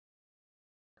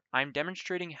I'm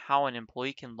demonstrating how an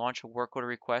employee can launch a work order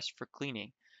request for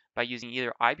cleaning by using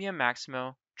either IBM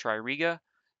Maximo, TRIRIGA,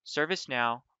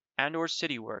 ServiceNow, and/or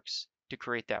Cityworks to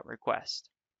create that request.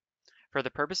 For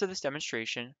the purpose of this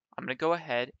demonstration, I'm going to go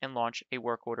ahead and launch a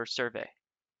work order survey.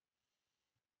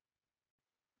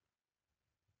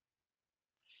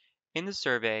 In the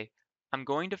survey, I'm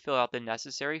going to fill out the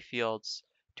necessary fields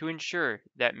to ensure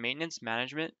that maintenance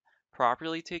management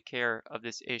properly take care of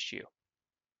this issue.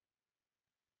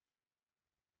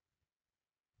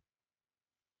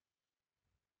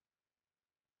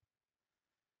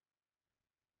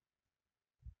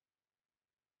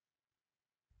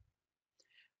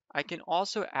 I can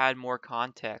also add more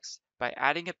context by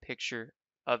adding a picture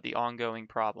of the ongoing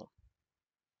problem.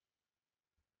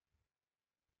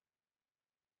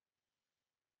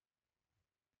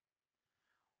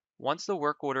 Once the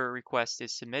work order request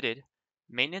is submitted,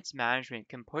 maintenance management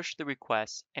can push the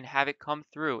request and have it come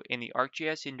through in the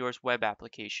ArcGIS Indoors web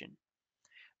application.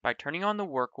 By turning on the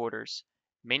work orders,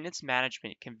 maintenance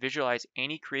management can visualize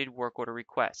any created work order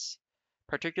requests.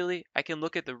 Particularly, I can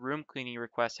look at the room cleaning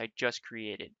request I just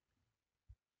created.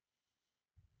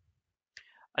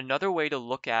 Another way to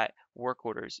look at work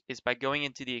orders is by going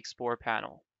into the Explore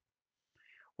panel,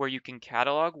 where you can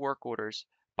catalog work orders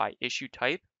by issue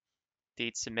type,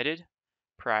 date submitted,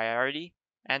 priority,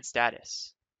 and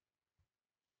status.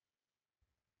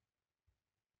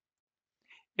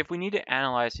 If we need to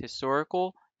analyze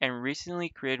historical and recently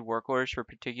created work orders for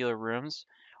particular rooms,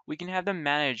 we can have them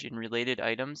managed in related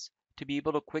items to be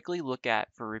able to quickly look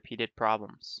at for repeated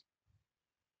problems.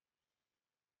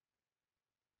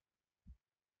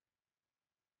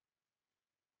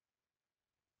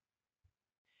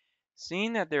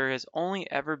 Seeing that there has only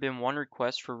ever been one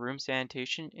request for room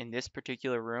sanitation in this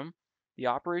particular room, the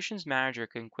operations manager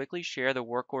can quickly share the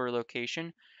work order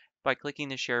location by clicking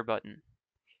the share button.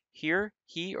 Here,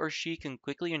 he or she can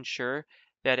quickly ensure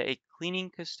that a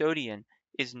cleaning custodian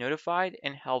is notified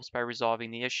and helps by resolving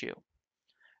the issue.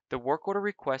 The work order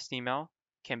request email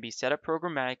can be set up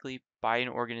programmatically by an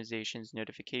organization's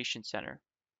notification center.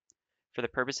 For the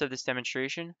purpose of this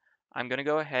demonstration, I'm going to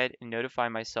go ahead and notify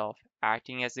myself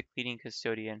acting as the cleaning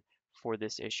custodian for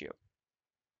this issue.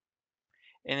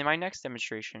 In my next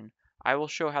demonstration, I will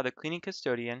show how the cleaning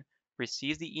custodian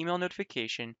receives the email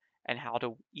notification and how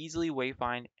to easily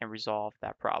wayfind and resolve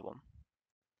that problem.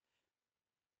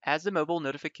 As the mobile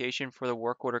notification for the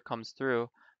work order comes through,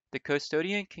 the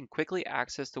custodian can quickly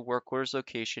access the work order's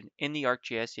location in the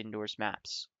ArcGIS Indoors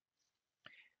maps.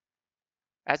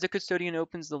 As the custodian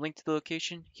opens the link to the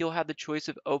location, he'll have the choice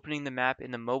of opening the map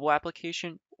in the mobile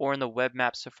application or in the Web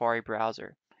Maps Safari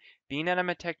browser. Being that I'm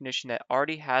a technician that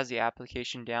already has the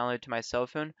application downloaded to my cell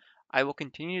phone, I will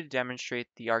continue to demonstrate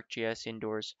the ArcGIS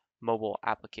Indoors mobile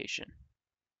application.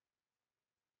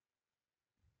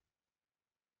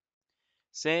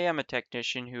 Say I'm a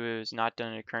technician who is not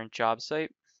done a current job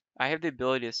site. I have the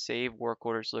ability to save work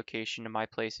orders location to my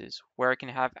places, where I can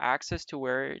have access to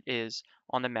where it is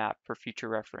on the map for future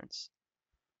reference.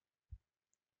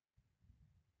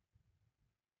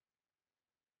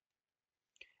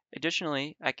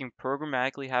 Additionally, I can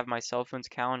programmatically have my cell phone's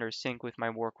calendar sync with my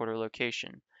work order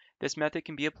location. This method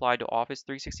can be applied to Office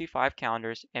 365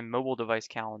 calendars and mobile device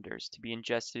calendars to be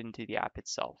ingested into the app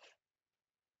itself.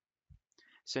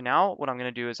 So now what I'm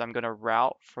going to do is I'm going to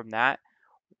route from that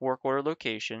work order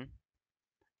location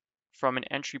from an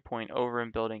entry point over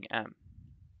in Building M.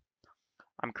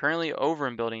 I'm currently over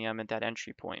in Building M at that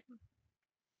entry point.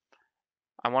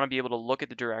 I want to be able to look at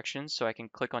the directions so I can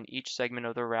click on each segment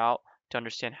of the route to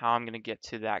understand how I'm going to get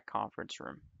to that conference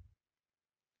room.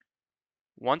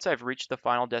 Once I've reached the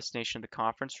final destination of the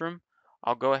conference room,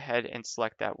 I'll go ahead and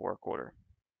select that work order.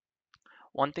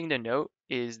 One thing to note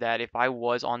is that if I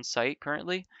was on site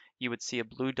currently, you would see a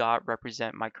blue dot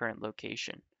represent my current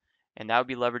location. And that would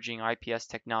be leveraging IPS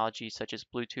technology such as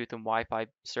Bluetooth and Wi-Fi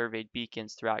surveyed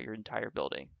beacons throughout your entire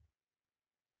building.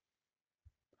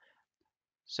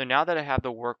 So now that I have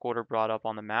the work order brought up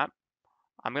on the map,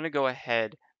 I'm going to go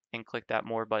ahead and click that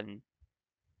More button.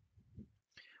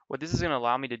 What this is going to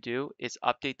allow me to do is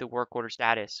update the work order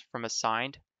status from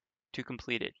assigned to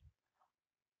completed.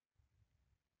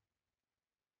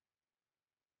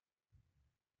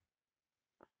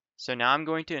 So now I'm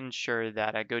going to ensure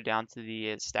that I go down to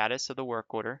the status of the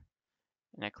work order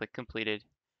and I click completed,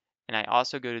 and I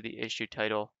also go to the issue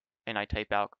title and I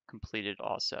type out completed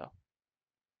also.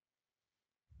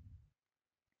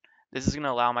 This is going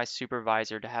to allow my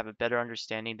supervisor to have a better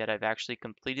understanding that I've actually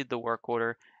completed the work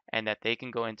order and that they can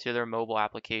go into their mobile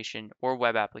application or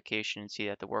web application and see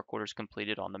that the work order is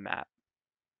completed on the map.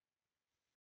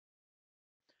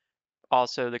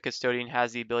 Also, the custodian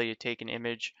has the ability to take an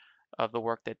image of the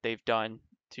work that they've done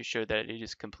to show that it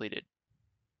is completed.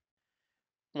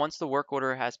 Once the work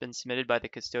order has been submitted by the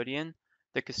custodian,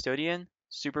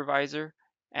 supervisor,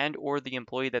 and/or the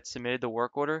employee that submitted the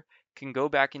work order can go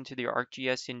back into the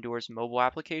ArcGIS Indoors mobile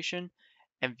application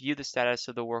and view the status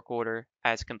of the work order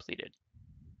as completed.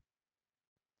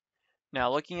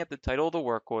 Now, looking at the title of the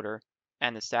work order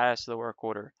and the status of the work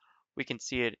order, we can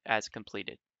see it as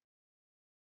completed.